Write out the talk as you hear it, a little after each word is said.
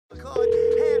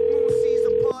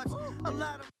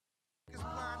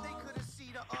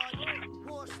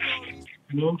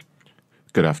Hello?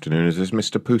 Good afternoon. Is this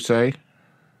Mr. Pousset?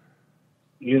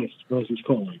 Yes, who's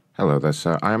calling? Hello there,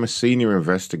 sir. I am a senior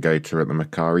investigator at the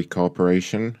Macari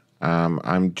Corporation.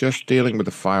 I'm just dealing with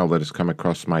a file that has come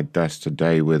across my desk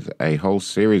today with a whole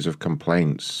series of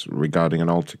complaints regarding an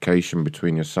altercation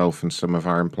between yourself and some of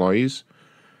our employees.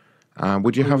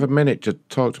 Would you have a minute to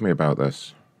talk to me about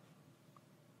this?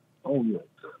 Oh, yes.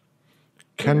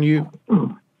 Can you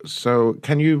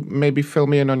maybe fill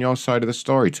me in on your side of the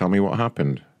story? Tell me what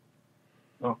happened.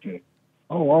 Okay.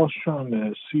 Oh, I was trying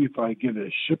to see if I get a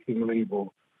shipping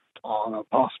label on a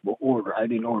possible order. I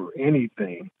didn't order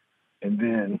anything. And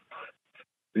then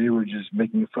they were just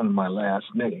making fun of my last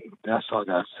name. That's all I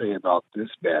got to say about this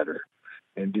matter.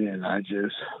 And then I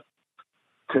just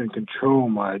couldn't control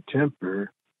my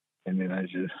temper. And then I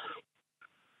just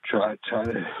try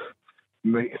to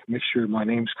make sure my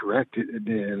name's corrected. And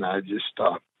then I just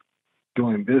stopped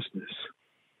doing business.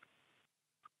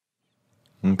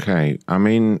 Okay. I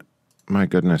mean, my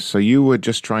goodness. So you were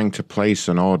just trying to place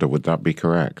an order. Would that be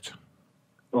correct?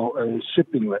 Oh,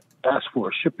 ask for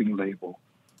a shipping label.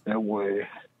 That way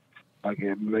I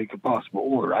can make a possible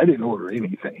order. I didn't order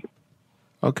anything.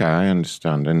 Okay, I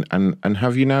understand. And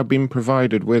have you now been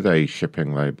provided with a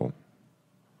shipping label?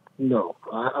 No,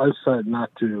 I decided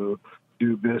not to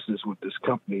do business with this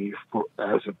company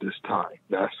as of this time.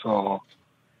 That's all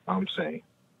I'm saying.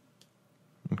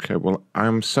 Okay, well,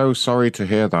 I'm so sorry to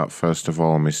hear that, first of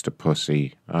all, Mr.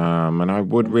 Pussy. And I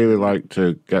would really like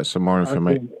to get some more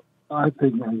information. I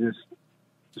think I just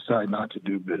decided not to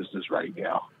do business right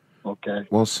now. Okay.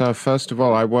 Well, sir, first of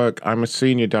all, I'm a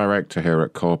senior director here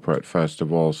at corporate, first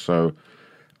of all, so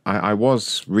I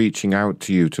was reaching out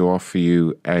to you to offer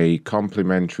you a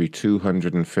complimentary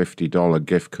 $250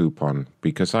 gift coupon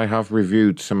because I have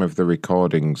reviewed some of the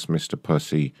recordings, Mr.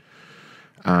 Pussy,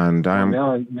 and I'm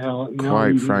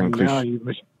quite frankly...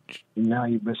 Now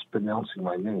you're mispronouncing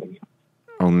my name.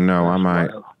 Oh, no, am I?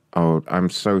 Oh, I'm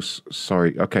so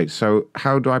sorry. Okay, so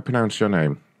how do I pronounce your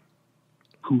name?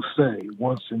 Pousset,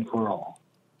 once and for all.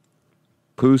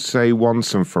 Pousset,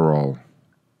 once and for all.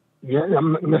 Yeah,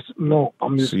 I'm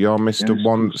so you're Mr.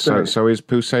 One. So is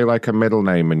Pousset like a middle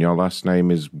name, and your last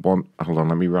name is one? Hold on,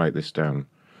 let me write this down.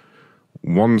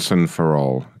 Once and for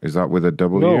all. Is that with a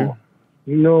W?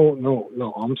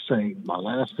 No. I'm saying my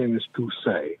last name is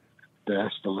Pousset.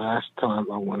 That's the last time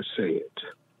I want to say it.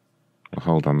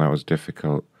 Hold on, that was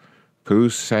difficult.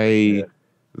 Pousset. Yeah.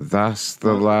 That's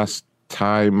the last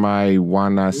time I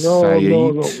wanna say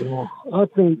it.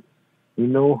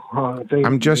 No. I think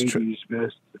I'm just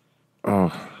best.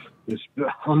 Oh,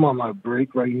 I'm on my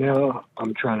break right now.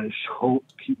 I'm trying to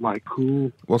keep my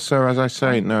cool. Well, sir, as I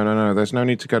say, no. There's no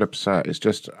need to get upset. It's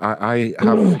just I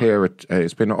have here.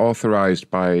 It's been authorized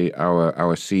by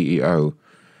our CEO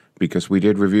because we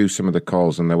did review some of the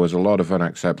calls and there was a lot of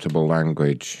unacceptable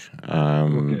language,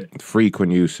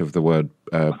 frequent use of the word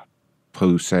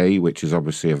 "pousset," which is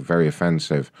obviously very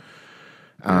offensive.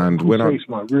 And we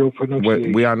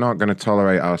are not going to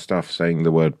tolerate our staff saying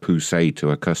the word "pousset" to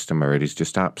a customer. It is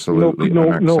just absolutely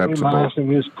unacceptable. No, my last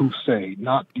name is Pousset,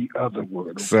 not the other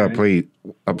word. Okay? Sir, please.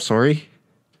 I'm sorry?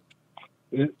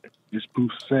 It's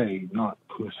Pousset, not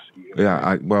pussy. Okay?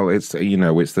 Yeah, well, it's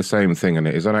the same thing, and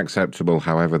it is unacceptable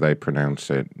however they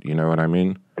pronounce it. You know what I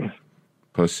mean?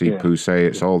 Pussy, yeah. Pousset,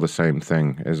 it's all the same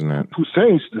thing, isn't it?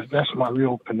 Pousset, that's my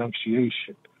real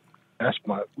pronunciation. That's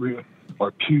my real,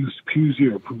 or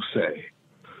Pusey or Pousset.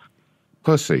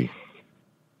 Pussy?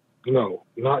 No,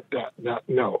 not that,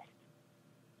 no.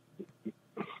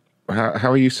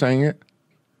 How are you saying it?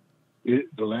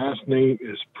 The last name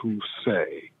is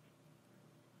Pousset.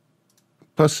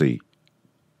 Pussy?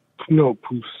 No,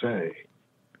 Pousset.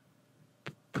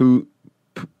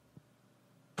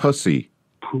 Pussy?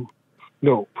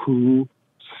 No, Pousset.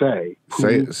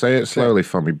 Say it slowly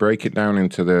for me. Break it down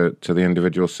into the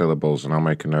individual syllables, and I'll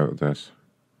make a note of this.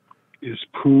 Is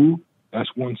poo? That's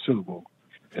one syllable,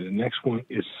 and the next one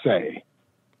is say.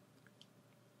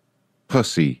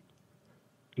 Pussy.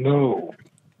 No.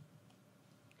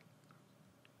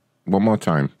 One more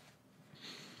time.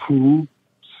 Poo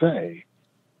say.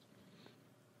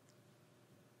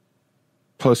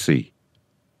 Pussy.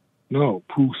 No,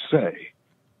 poo say.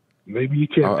 Maybe you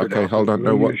can't. Okay, hold on.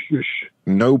 No, what?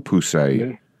 No Pousset.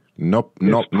 Yeah. Not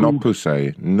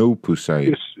Pousset. No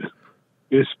Pousset.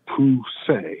 It's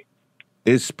Pousset.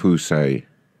 Is Pousset.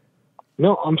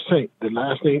 No, I'm saying the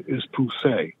last name is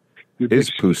Pousset. Is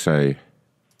Pousset.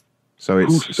 So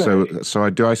it's Pousset. So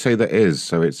do I say that is?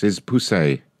 So it's is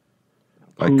Pousset.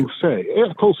 Like, Pousset.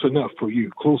 Yeah, close enough for you.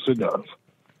 Close enough.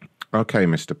 Okay,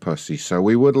 Mr. Pussy. So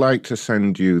we would like to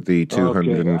send you the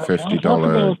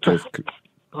 $250 gift.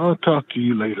 I'll talk to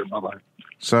you later. Bye-bye.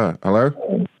 Sir,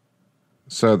 hello?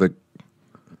 Sir,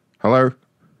 hello?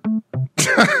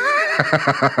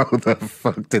 How the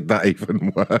fuck did that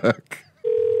even work?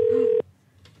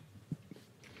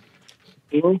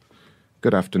 Hello?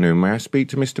 Good afternoon. May I speak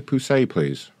to Mr. Pousset,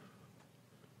 please?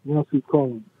 Yes, who's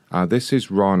calling? This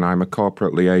is Ron. I'm a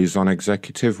corporate liaison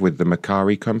executive with the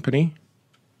Macari Company.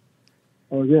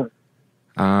 Oh, yeah.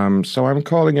 So I'm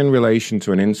calling in relation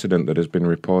to an incident that has been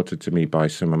reported to me by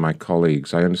some of my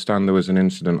colleagues. I understand there was an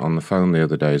incident on the phone the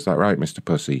other day. Is that right, Mr.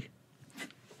 Pussy?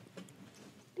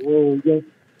 Well, yes,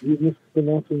 you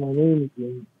mispronouncing my name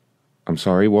again. I'm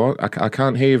sorry, what? I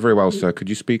can't hear you very well, sir. Could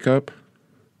you speak up?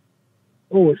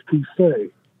 Oh, it's Pousset.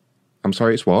 I'm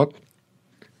sorry, it's what?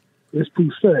 It's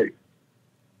Pousset.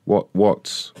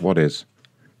 What is?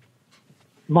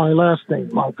 My last name.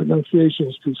 My pronunciation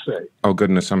is Pousset. Oh,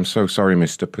 goodness, I'm so sorry,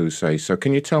 Mr. Pousset. So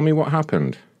can you tell me what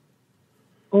happened?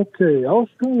 Okay, I was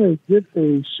going to get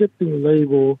a shipping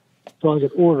label so I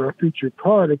could order a future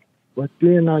product, but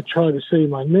then I tried to say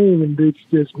my name and they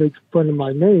just make fun of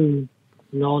my name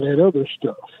and all that other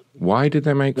stuff. Why did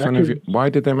they make fun of you? Why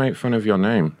did they make fun of your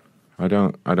name? I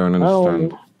don't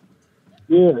understand.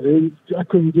 I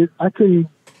couldn't get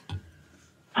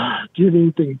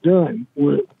anything done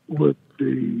with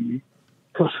the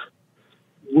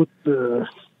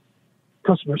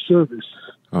customer service.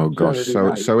 Oh gosh,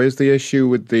 so is the issue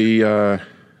with the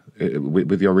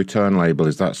with your return label,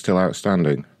 is that still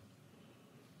outstanding?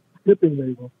 Shipping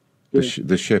label.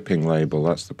 The shipping label,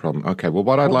 that's the problem. Okay, well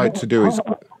what I'd like to do is...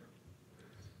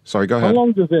 Sorry, go ahead. How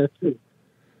long does that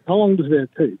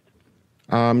take?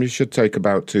 You should take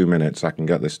about 2 minutes. I can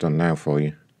get this done now for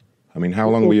you. I mean, how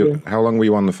long were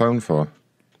you on the phone for?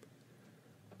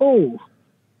 Oh,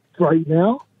 right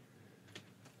now?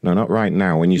 No, not right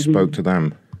now, when you spoke to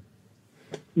them.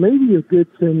 Maybe a good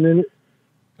 10 minutes.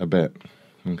 A bit.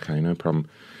 Okay, no problem.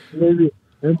 Maybe,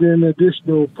 and then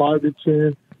additional 5 to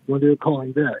 10 when they're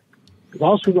calling back.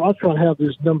 I'll try to have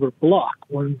this number blocked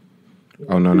when...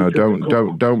 Oh, no,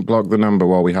 don't block the number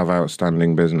while we have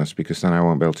outstanding business, because then I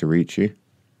won't be able to reach you.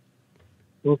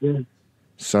 Okay.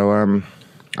 So,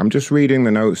 I'm just reading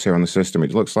the notes here on the system.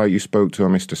 It looks like you spoke to a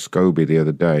Mr. Scobie the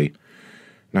other day.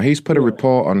 Now, he's put a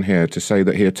report on here to say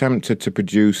that he attempted to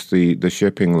produce the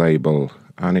shipping label,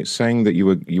 and it's saying that you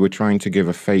were trying to give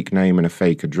a fake name and a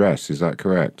fake address. Is that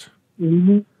correct?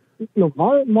 Mm-hmm. No,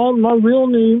 my real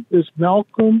name is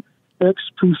Malcolm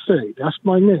X Pousset. That's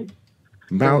my name.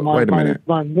 Wait a minute.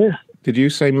 Did you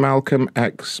say Malcolm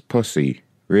X Pussy?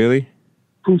 Really?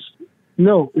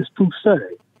 No, it's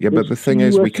Pousset. Yeah, but the thing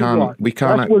is, we can't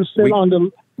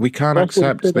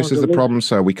accept, this is the problem,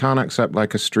 sir, we can't accept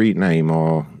like a street name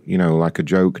or, like a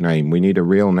joke name. We need a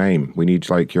real name. We need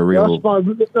like your real...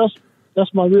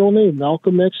 That's my real name,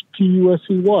 Malcolm X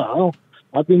Pussey.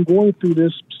 I've been going through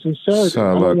this since Saturday.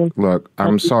 Sir, look,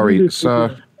 I'm sorry,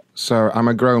 sir. Sir, I'm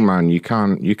a grown man. You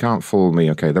can't fool me,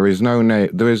 okay? There is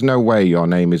no way your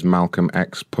name is Malcolm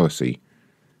X Pussy.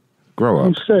 Grow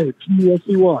up. Pousset,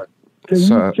 Pussey. Can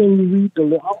you read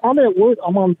the... I'm at work.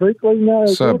 I'm on break right now.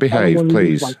 Sir, behave,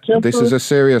 please. This is a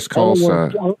serious call,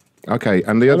 sir. Okay,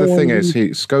 and the other thing is,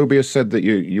 Scobie has said that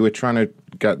you were trying to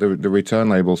get the return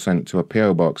label sent to a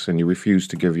P.O. box and you refused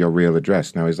to give your real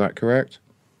address. Now, is that correct?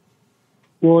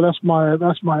 Well, that's my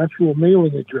actual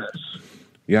mailing address.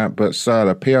 Yeah, but sir,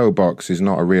 the P.O. box is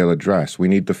not a real address. We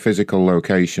need the physical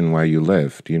location where you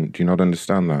live. Do you not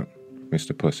understand that,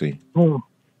 Mr. Pussy? Oh,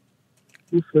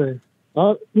 okay.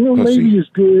 Maybe it's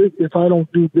good if I don't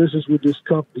do business with this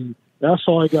company. That's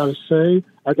all I got to say.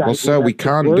 Well, sir, we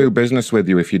can't do business with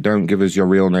you if you don't give us your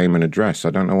real name and address. I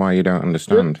don't know why you don't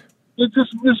understand. This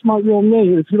is my real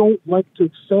name. If you don't like to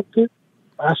accept it,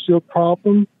 that's your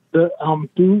problem. That I'm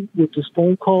through with this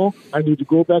phone call. I need to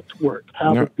go back to work.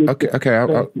 Okay.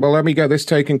 Well, let me get this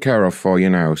taken care of for you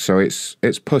now. So it's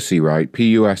Pussy, right?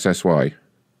 Pussy.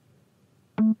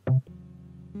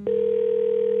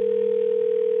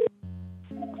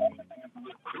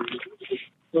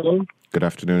 Hello? Good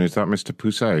afternoon. Is that Mr.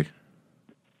 Pousset?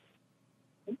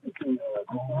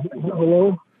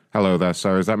 Hello? Hello there,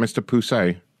 sir. Is that Mr.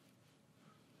 Pousset?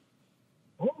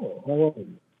 Oh, hello.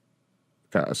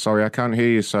 Sorry, I can't hear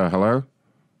you, sir. Hello?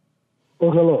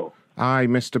 Oh, hello. Hi,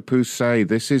 Mr. Pousset.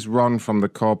 This is Ron from the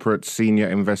Corporate Senior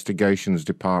Investigations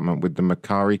Department with the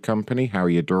Macari Company. How are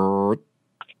you doing?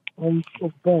 I'm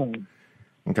fine.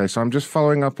 Okay, so I'm just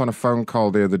following up on a phone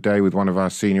call the other day with one of our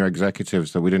senior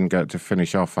executives that we didn't get to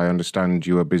finish off. I understand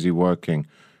you were busy working.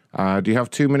 Do you have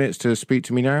 2 minutes to speak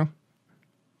to me now?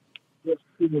 Yes,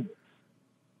 2 minutes.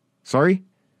 Sorry?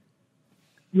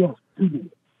 Yes, 2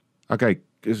 minutes. Okay,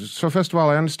 So first of all,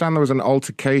 I understand there was an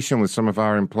altercation with some of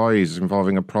our employees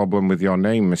involving a problem with your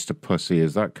name, Mr. Pussy.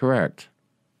 Is that correct?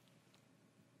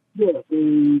 Yeah,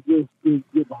 they just didn't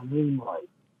get my name right.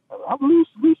 At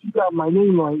least you got my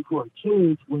name right for a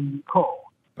change when you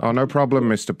call. Oh, no problem,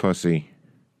 Mr. Pussy.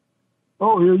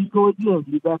 Oh, here you go again.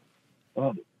 You got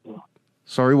at it. Yeah.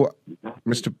 Sorry, what?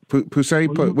 Mr. Pussy?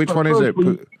 Well, Which one is it?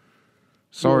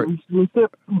 Sorry. You said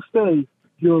Pussy,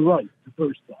 you're right the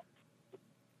first time.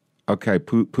 Okay,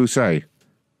 Pussy.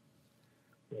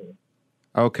 Yeah.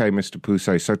 Okay, Mr.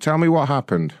 Pussy. So tell me what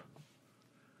happened.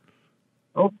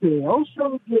 Okay, I was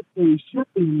trying to get a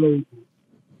shipping label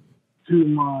to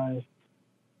my...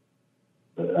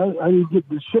 I didn't get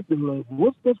the shipping label.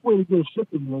 What's the best way to get a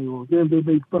shipping label? Then they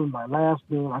made fun of my last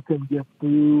name. I couldn't get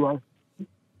through.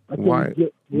 I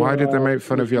Why did they make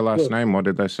fun of your last name? What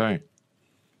did they say?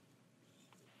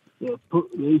 Yeah,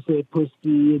 they said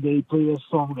pussy. They played a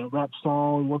song, a rap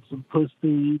song. What's some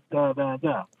pussy? Da da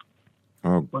da.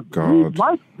 Oh, but God.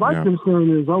 My concern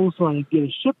is I was trying to get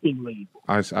a shipping label.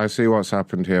 I see what's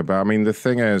happened here, but I mean the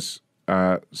thing is,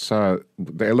 sir,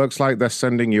 it looks like they're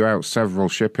sending you out several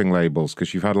shipping labels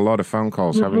because you've had a lot of phone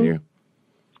calls, haven't you?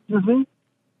 Mm-hmm.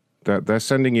 They're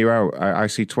sending you out. I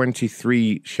see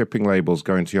 23 shipping labels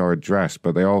going to your address,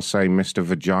 but they all say Mr.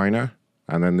 Vagina,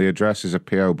 and then the address is a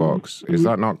PO box. Is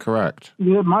that not correct?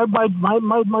 Yeah, my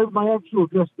actual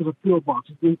address is a PO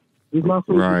box. It's not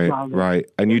Vagina. Right.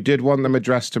 And you did want them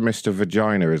addressed to Mr.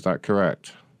 Vagina, is that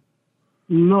correct?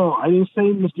 No, I didn't say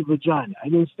Mr. Vagina. I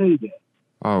didn't say that.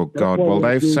 Oh, God. Well,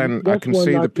 they've sent... I can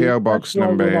see the PO box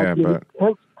number here, but...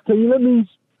 Can you let me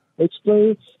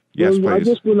explain? Yes, please. I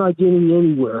guess we're not getting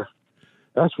anywhere.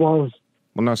 That's why I was...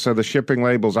 Well, no, so the shipping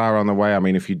labels are on the way. I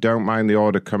mean, if you don't mind the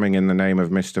order coming in the name of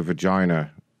Mr. Vagina,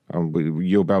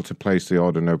 you'll be able to place the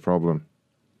order, no problem.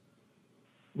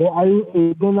 Well,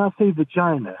 then I say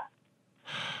vagina.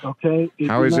 Okay?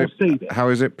 How is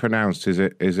it pronounced? Is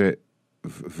it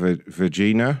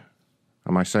Vagina?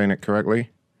 Am I saying it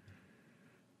correctly?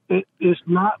 It's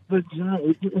not vagina.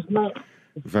 It's not...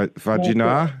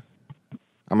 Vagina?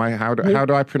 How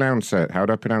do I pronounce it? How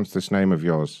do I pronounce this name of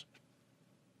yours?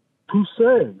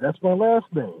 Pussy. That's my last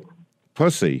name.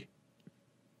 Pussy?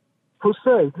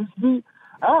 Pussy.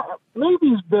 Maybe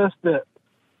it's best that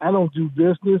I don't do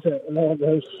business and I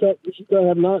have shop with you guys.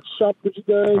 I've not shopped with you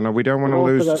guys. Oh, no, we don't want to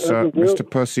lose, Mr.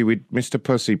 Pussy. Mr.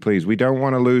 Pussy, please. We don't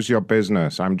want to lose your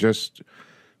business.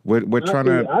 We're trying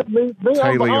to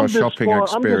tailor your shopping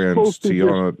experience to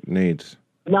your needs.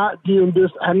 Not doing this.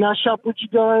 I'm not shopping with you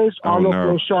guys. I'm not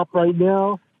going to shop right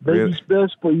now. Maybe it's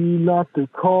best for you not to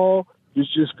call.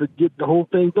 Just forget the whole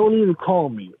thing. Don't even call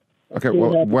me. Okay,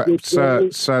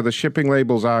 sir, the shipping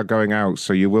labels are going out,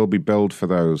 so you will be billed for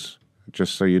those,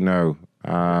 just so you know.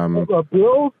 A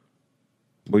bill?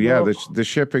 Well, yeah, the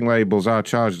shipping labels are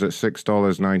charged at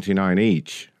 $6.99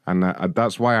 each, and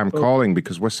that's why I'm calling,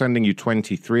 because we're sending you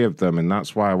 23 of them, and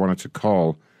that's why I wanted to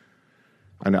call.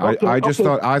 And I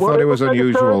thought it was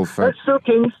unusual for...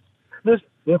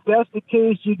 If that's the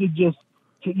case, you could just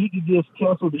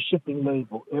cancel the shipping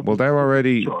label. Well, they're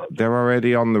already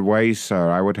on the way, sir.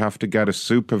 I would have to get a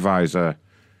supervisor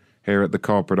here at the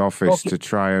corporate office to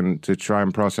try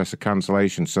and process a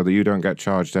cancellation so that you don't get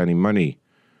charged any money.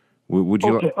 Would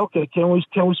you? Okay. Can we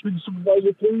speak to the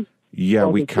supervisor, please? Yeah,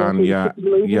 we can.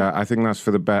 Yeah. I think that's for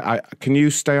the best. Can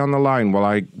you stay on the line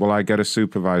while I get a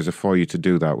supervisor for you to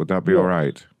do that? Would that be all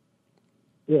right?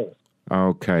 Yes.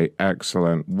 Okay.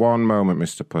 Excellent. One moment,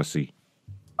 Mr. Pussy.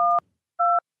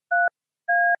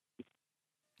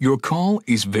 Your call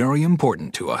is very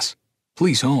important to us.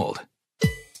 Please hold.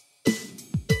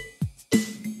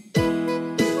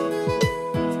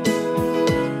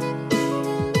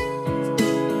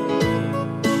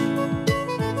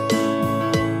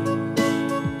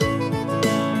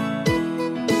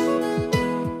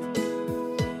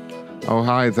 Oh,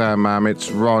 hi there, ma'am.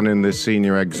 It's Ron in the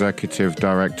Senior Executive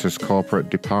Director's Corporate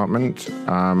Department.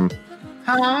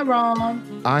 Hi,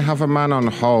 Ron. I have a man on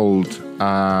hold.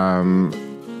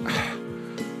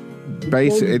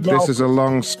 Basically, this is a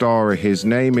long story. His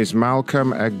name is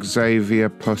Malcolm Xavier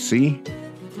Pussy.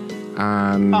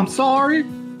 And I'm sorry?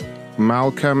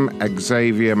 Malcolm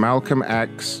Xavier, Malcolm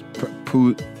X,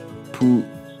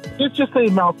 Just say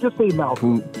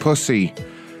Malcolm. Pussy.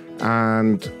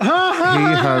 And he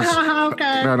has...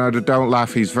 Okay. No, don't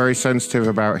laugh. He's very sensitive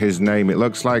about his name. It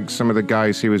looks like some of the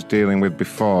guys he was dealing with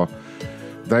before.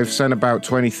 They've sent about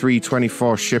 23,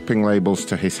 24 shipping labels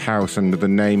to his house under the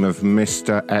name of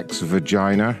Mr. X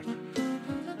Vagina.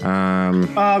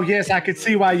 Oh, yes, I could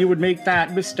see why you would make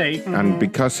that mistake. Mm-hmm. And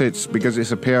because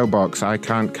it's a PO box, I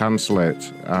can't cancel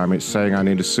it. It's saying I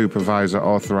need a supervisor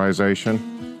authorization.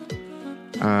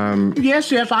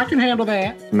 Yes, I can handle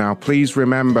that. Now, please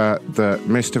remember that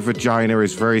Mr. Vagina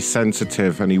is very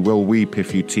sensitive and he will weep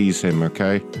if you tease him,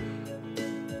 okay?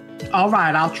 All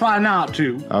right, I'll try not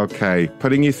to. Okay,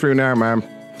 putting you through now, ma'am.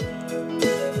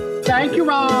 Thank you,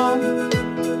 Ron.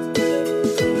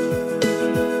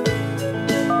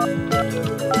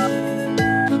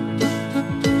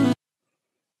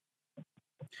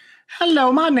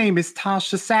 Hello, my name is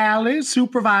Tasha Sally,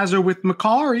 supervisor with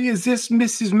Macari. Is this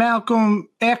Mrs. Malcolm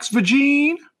X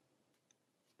Vagine?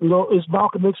 No, it's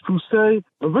Malcolm X Crusade.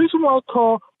 The reason why I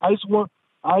call, I just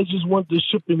want the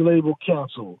shipping label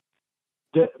canceled.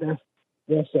 That's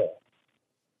all.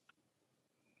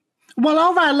 Well,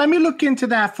 all right, let me look into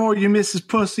that for you, Mrs.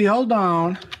 Pussy. Hold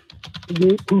on.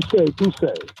 Yeah, Crusade.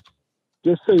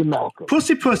 Just say Malcolm.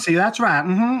 Pussy, that's right.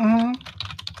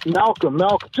 Malcolm.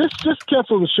 Just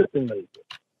cancel the shipping label.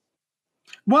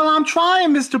 Well, I'm trying,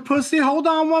 Mr. Pussy. Hold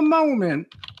on one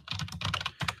moment.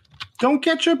 Don't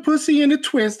get your pussy in a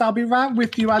twist. I'll be right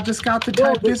with you. I just got to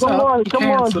type this up.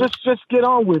 Come on. Just get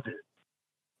on with it.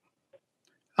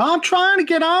 I'm trying to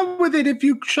get on with it. If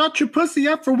you shut your pussy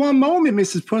up for one moment,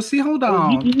 Mrs. Pussy, hold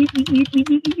on.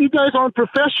 You guys aren't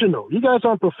professional.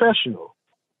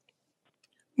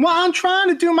 Well, I'm trying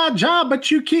to do my job, but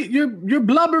you keep your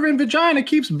blubbering vagina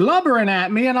keeps blubbering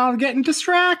at me, and I'm getting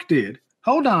distracted.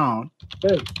 Hold on.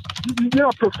 Hey, you're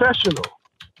a professional.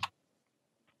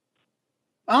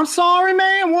 I'm sorry,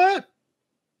 man. What?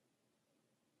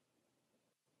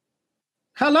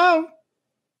 Hello?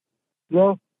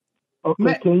 Yeah.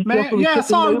 Okay. Can you cancel the shipping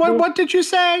sorry. label? What did you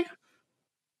say?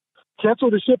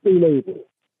 Cancel the shipping label.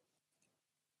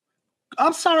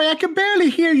 I'm sorry, I can barely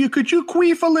hear you. Could you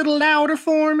queef a little louder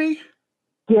for me?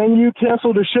 Can you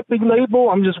cancel the shipping label?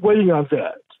 I'm just waiting on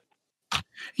that.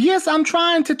 Yes, I'm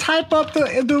trying to type up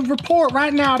the report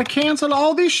right now to cancel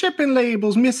all these shipping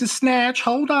labels, Mrs. Snatch.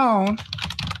 Hold on.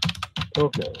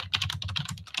 Okay.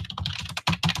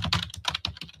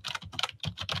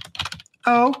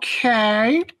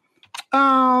 Okay.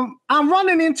 I'm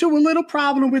running into a little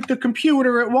problem with the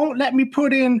computer. It won't let me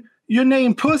put in your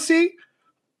name, Pussy.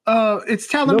 It's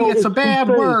telling me it's a bad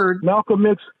word. Malcolm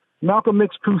X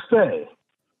Crusade.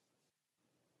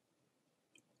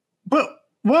 But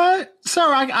what, sir?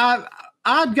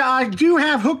 I do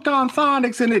have Hooked on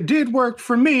Phonics, and it did work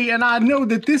for me. And I know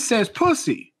that this says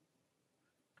pussy.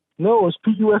 No, it's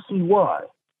P-U-S-E-Y.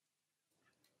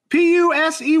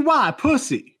 P-U-S-E-Y,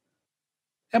 pussy.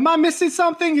 Am I missing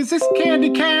something? Is this Candy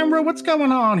Camera? What's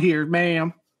going on here,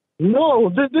 ma'am? No,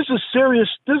 this is serious.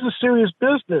 This is serious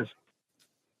business.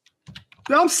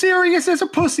 I'm serious as a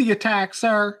pussy attack,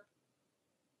 sir.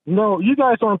 No, you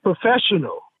guys aren't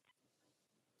professional.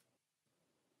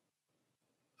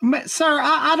 Sir,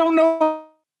 I don't know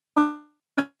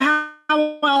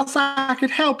how else I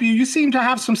could help you. You seem to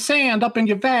have some sand up in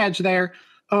your vag there.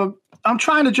 I'm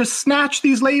trying to just snatch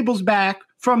these labels back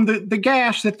from the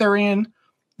gash that they're in.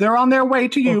 They're on their way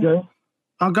to you. Okay.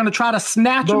 I'm going to try to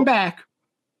snatch them back.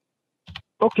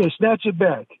 Okay, snatch it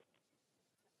back.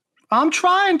 I'm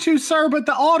trying to, sir, but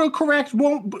the autocorrect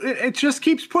won't. It just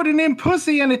keeps putting in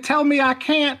pussy, and it tell me I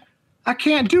can't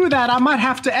do that. I might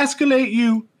have to escalate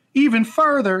you even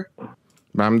further.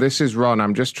 Ma'am, this is Ron.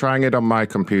 I'm just trying it on my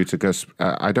computer because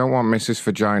I don't want Mrs.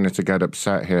 Vagina to get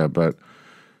upset here, but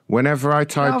whenever I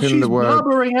type in the word... She's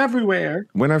blubbering everywhere.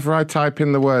 Whenever I type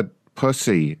in the word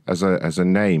pussy as a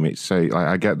name,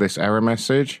 I get this error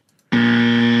message.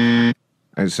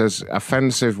 It says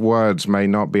offensive words may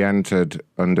not be entered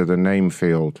under the name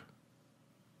field.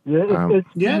 Yeah, it's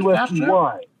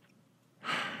U-S-E-Y.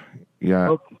 Yeah,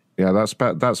 okay. Yeah,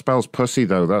 that spells pussy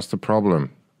though. That's the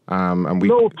problem. And we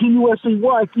no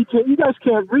P-U-S-E-Y. You guys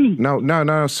can't read.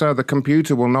 No, sir. The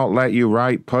computer will not let you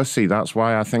write pussy. That's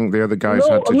why I think the other guys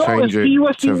had to change it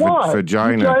to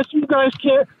vagina.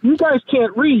 You guys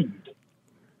can't read.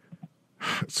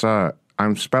 Sir,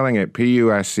 I'm spelling it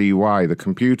P-U-S-E-Y. The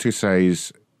computer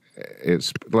says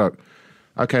it's... Look,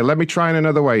 okay, let me try in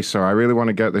another way, sir. I really want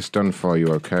to get this done for you,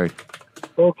 okay?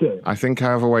 Okay. I think I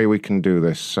have a way we can do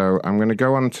this. So I'm going to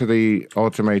go on to the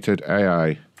automated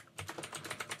AI.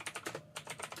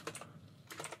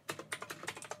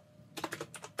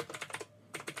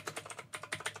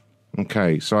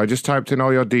 Okay, so I just typed in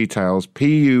all your details.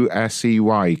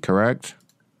 P-U-S-E-Y, correct?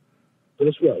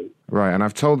 That's right. Right, and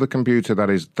I've told the computer that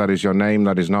is your name.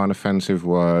 That is not an offensive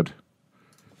word.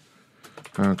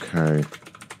 Okay.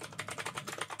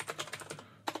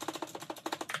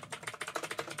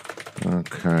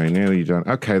 Okay, nearly done.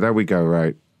 Okay, there we go,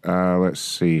 right. Let's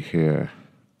see here.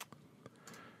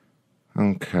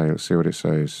 Okay, let's see what it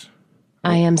says.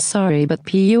 I am sorry, but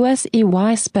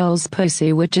P-U-S-E-Y spells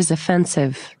pussy, which is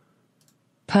offensive.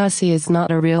 Percy is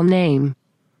not a real name.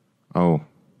 Oh.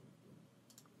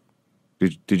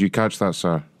 Did you catch that,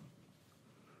 sir?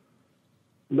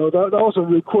 No, that was a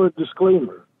recorded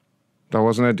disclaimer. That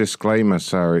wasn't a disclaimer,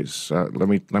 sir. It's let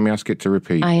me ask it to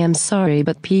repeat. I am sorry,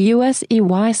 but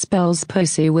P-U-S-E-Y spells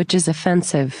pussy, which is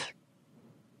offensive.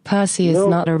 Percy is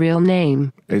not a real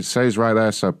name. It says right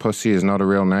there, sir, pussy is not a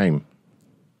real name.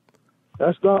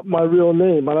 That's not my real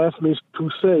name. My last name is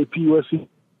Pusey, P-U-S-E.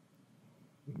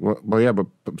 Well, yeah, but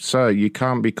sir, you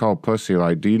can't be called pussy.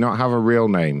 Like, do you not have a real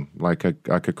name, like a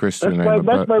Christian name?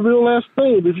 That's my real last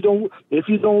name. If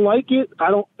you don't like it,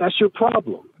 I don't. That's your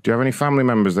problem. Do you have any family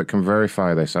members that can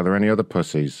verify this? Are there any other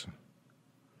pussies?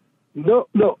 No.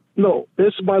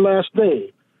 It's my last name.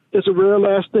 It's a rare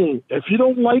last name. If you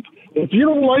don't like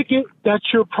it,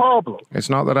 that's your problem. It's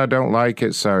not that I don't like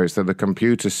it, sir. It's that the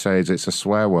computer says it's a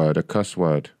swear word, a cuss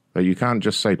word. That you can't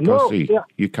just say pussy. No, yeah.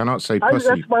 You cannot say pussy.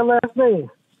 That's my last name.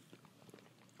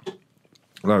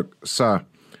 Look, sir,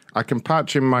 I can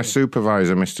patch in my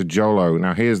supervisor, Mr. Jolo.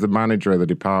 Now, he is the manager of the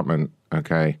department,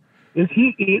 okay?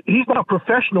 He's not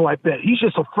professional like that. He's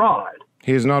just a fraud.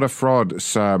 He is not a fraud,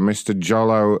 sir. Mr.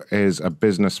 Jolo is a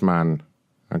businessman.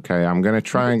 Okay, I'm going to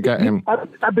try and get him. I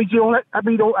bet you don't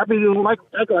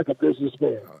act like a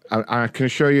businessman. I can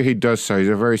assure you he does so. He's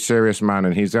a very serious man,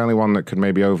 and he's the only one that could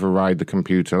maybe override the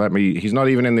computer. He's not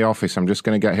even in the office. I'm just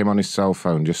going to get him on his cell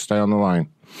phone. Just stay on the line.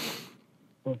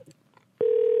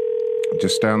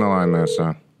 Just stay on the line there,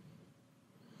 sir.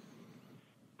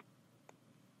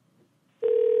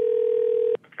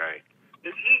 Okay.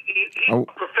 He's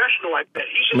professional like that.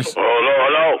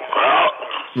 Hello.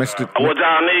 Mr. What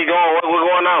y'all need going? What's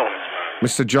going on?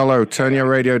 Mr. Jolo, turn your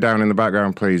radio down in the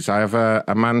background, please. I have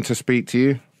a man to speak to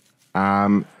you.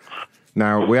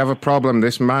 Now, we have a problem.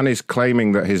 This man is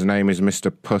claiming that his name is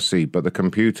Mr. Pussy, but the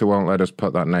computer won't let us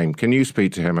put that name. Can you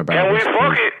speak to him about Can we this?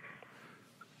 fuck it?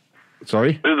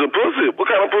 Sorry? Is it pussy? What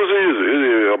kind of pussy is it? Is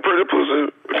it a pretty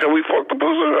pussy? Can we fuck the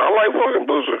pussy? I like fucking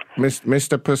pussy.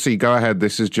 Mr. Pussy, go ahead.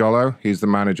 This is Jolo. He's the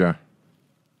manager.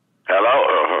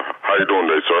 Hello? How you doing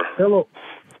today, sir? Hello.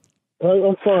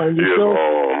 I'm fine. Yes, Yourself?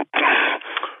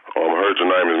 I heard your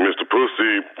name is Mr.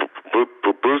 Pussy.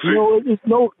 Pussy?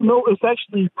 No, it's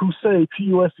actually Pusey,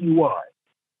 P-U-S-E-Y.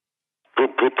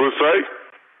 Pussy?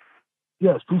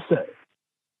 Yes, Pusey.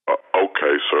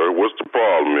 Okay, sir. What's the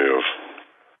problem is?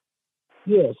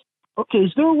 Yes. Okay,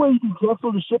 is there a way you can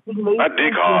cancel the shipping label? My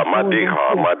dick hard.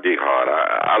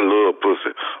 I love pussy.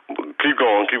 Keep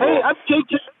going. Hey,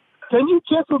 can you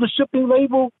cancel the shipping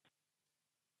label?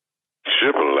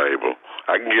 Shipping label?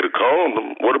 I can get a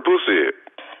condom. What a pussy at?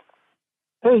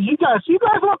 Hey, you guys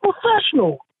aren't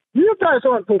professional. You guys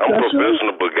aren't professional. I'm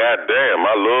professional, but goddamn,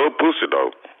 I love pussy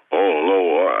though. Oh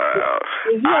no,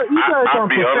 I'll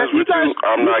be honest with you.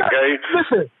 I'm not gay.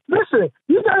 Listen.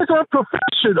 You guys aren't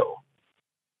professional.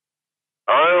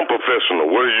 I am professional.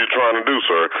 What are you trying to do,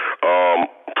 sir?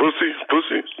 Pussy.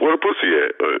 Where the pussy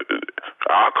at?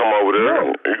 I'll come over there.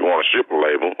 No. And you want a shipping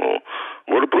label?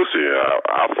 Where the pussy at?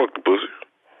 I'll fuck the pussy.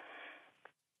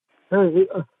 Hey,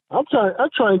 I'm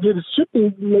trying to get a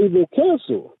shipping label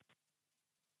canceled.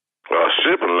 A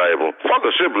shipping label? Fuck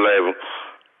a shipping label.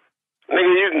 Nigga,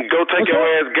 you can go take your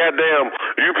ass goddamn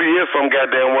UPS some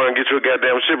goddamn one and get you a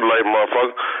goddamn shipping label,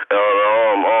 motherfucker.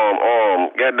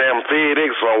 Goddamn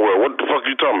FedEx somewhere. What the fuck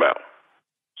you talking about?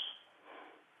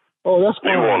 Oh, that's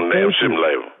fine. You want a damn shipping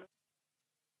label.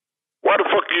 Why the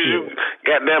fuck is you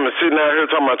goddamn sitting out here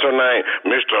talking about your name,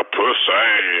 Mr.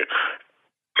 Pussy?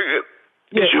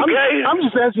 Is you gay? I'm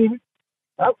just asking.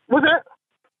 What's that?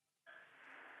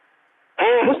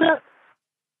 What's that?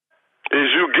 Is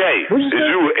you gay? Is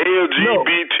you an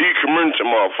LGBT community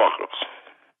motherfuckers?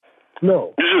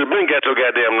 No. You should have been got your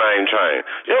goddamn name changed.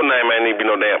 Your name ain't even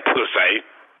no damn Pussy.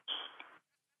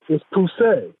 It's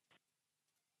Pusey.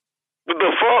 What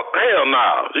the fuck? Hell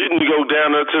no. You can go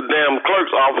down there to the damn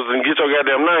clerk's office and get your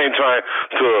goddamn name changed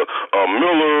to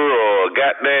Miller or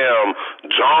goddamn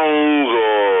Jones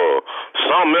or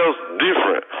something else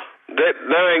different. That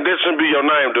shouldn't be your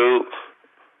name, dude.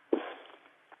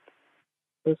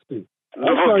 Let's see. What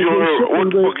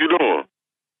the fuck you doing?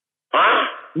 Huh?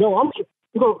 No,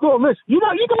 listen. You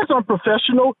guys aren't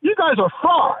professional. You guys are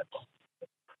frauds.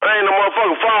 I ain't no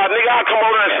motherfucking fraud, nigga. I'll come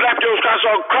over there and slap your cross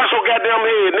your goddamn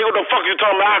head, nigga. What the fuck you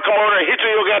talking about? I'll come over there and hit you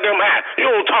in your goddamn eye.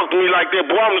 You don't talk to me like that,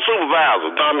 boy. I'm the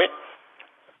supervisor, Tommy.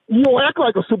 You don't act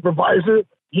like a supervisor.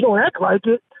 You don't act like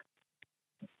it.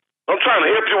 I'm trying to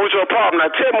help you with your problem. Now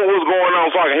tell me what's going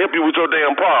on so I can help you with your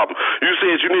damn problem. You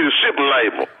said you need a shipping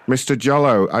label. Mr.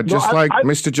 Jolo,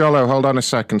 Mr. Jolo, hold on a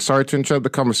second. Sorry to interrupt the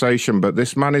conversation, but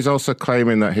this man is also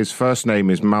claiming that his first name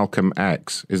is Malcolm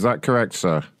X. Is that correct,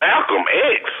 sir? Malcolm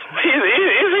X?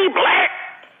 His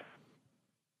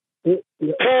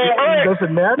Does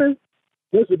it matter?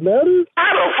 Does it matter?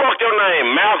 How the fuck your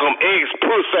name, Malcolm X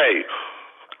Pussy?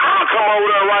 I'll come over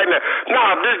there right now.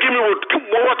 Nah, just give me what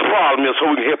the problem is so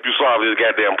we can help you solve this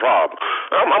goddamn problem.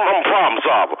 I'm a problem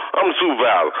solver. I'm a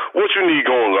supervisor. What you need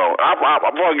going on? I'll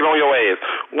probably get on your ass.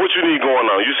 What you need going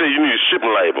on? You say you need a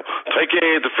shipping label. Take your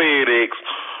ass to FedEx.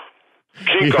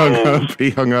 He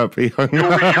hung up. You read or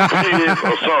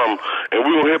something, and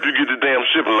we're gonna help you get the damn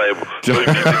shipping label so you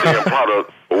get the damn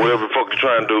product or whatever the fuck you're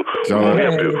trying to do. We're gonna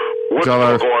help you. What's going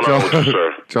on with you,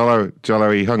 sir?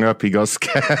 Jolo, he hung up. He got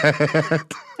scared.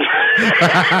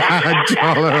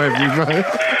 Jolo, everybody.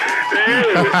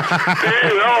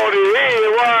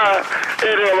 Why?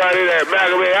 Everybody that back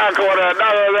of me, I caught that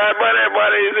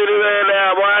buddy, sitting there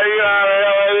now, boy.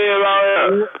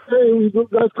 Hey, you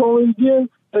guys calling again?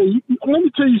 Hey, let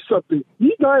me tell you something.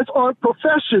 You guys aren't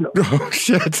professional. Oh,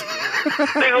 shit.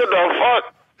 Nigga, what the fuck?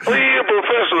 We ain't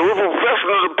professional. We're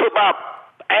professional to put my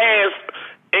ass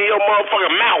in your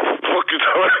motherfucking mouth. Fuck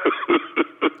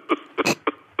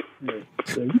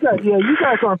You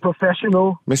guys aren't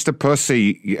professional. Mr.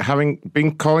 Pussy, having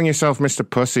been calling yourself Mr.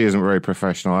 Pussy isn't very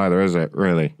professional either, is it?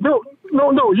 Really? No.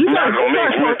 You guys aren't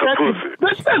acting.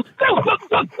 Listen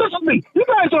to me. You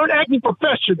guys aren't acting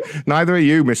professional. Neither are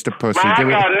you, Mr. Pussy. Man, I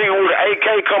got a nigga with an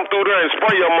AK come through there and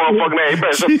spray your motherfucking ass. You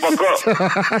better shut the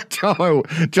fuck up.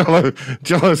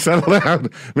 Jolo, settle down.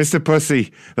 Mr.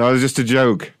 Pussy, that was just a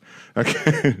joke.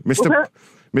 Okay,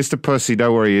 Mr. Pussy,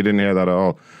 don't worry, you didn't hear that at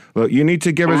all. Look, you need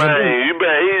to give us he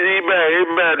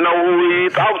better know who he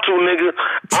talk to, nigga.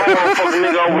 I'm a motherfucking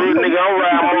nigga over here, nigga. I'm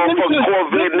riding motherfucking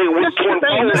Corvette, nigga, with 20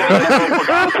 motherfucker.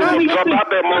 I'll pull you up out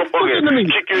that motherfucker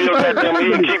and kick you in your goddamn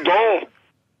head and keep going.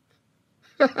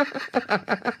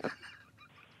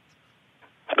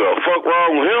 The fuck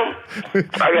wrong with him?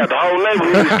 I got the whole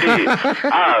neighborhood scared.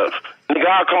 Nigga,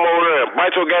 I'll come over there and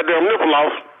bite your goddamn nipple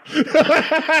off.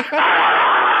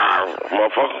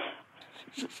 Motherfucker.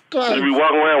 You be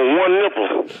walking around with one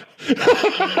nipple. You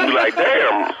be like,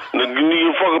 damn.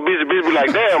 You fucking bitch be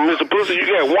like, damn, Mr. Pussy, you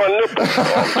got one nipple.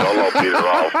 Oh, bit it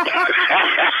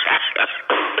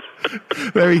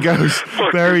off. There he goes.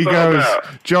 There he goes.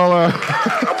 Jolo. I'm a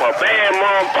bad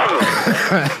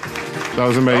motherfucker. That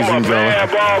was amazing, I'm a Jolo. bad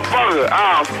motherfucker.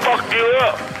 I'll fuck you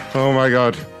up. Oh, my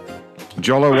God.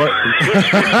 Jolo, what?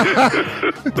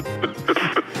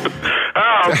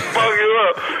 I'll fuck you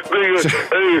up, nigga.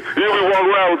 Hey, you be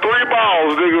walking around with 3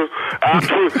 balls, nigga. You got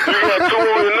 2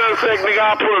 on your nutsack, nigga.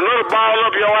 I'll put another ball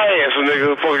up your ass,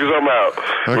 nigga. Fuck you something out.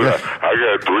 Okay. I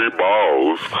got 3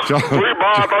 balls. 3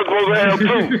 balls, I'm supposed to have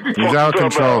 2. He's out of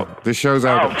control. This show's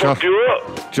out. I'll fuck you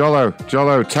up.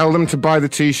 Jolo, tell them to buy the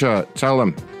t-shirt. Tell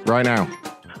them right now.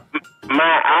 Man,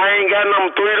 I ain't got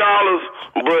them $3.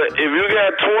 But if you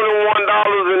got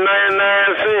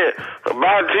 $21.99,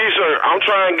 buy a t-shirt. I'm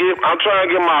trying to get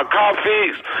my car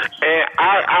fixed, and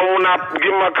I when I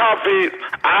get my car fixed,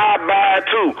 I buy it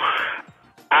too.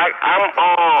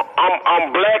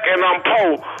 I'm black and I'm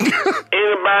poor.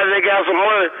 Anybody that got some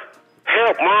money,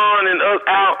 help Ron and us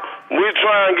out. We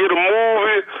try and get a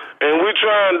movie, and we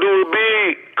try and do it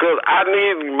big, cause I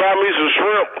need to buy me some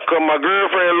shrimp, cause my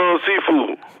girlfriend loves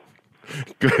seafood.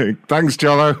 Good. Thanks,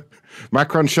 Jolo.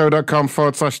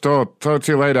 MacronShow.com/store. Talk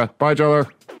to you later. Bye, Jolo.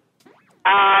 All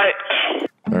right.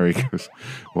 There he goes.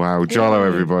 Wow, Jolo,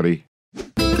 everybody.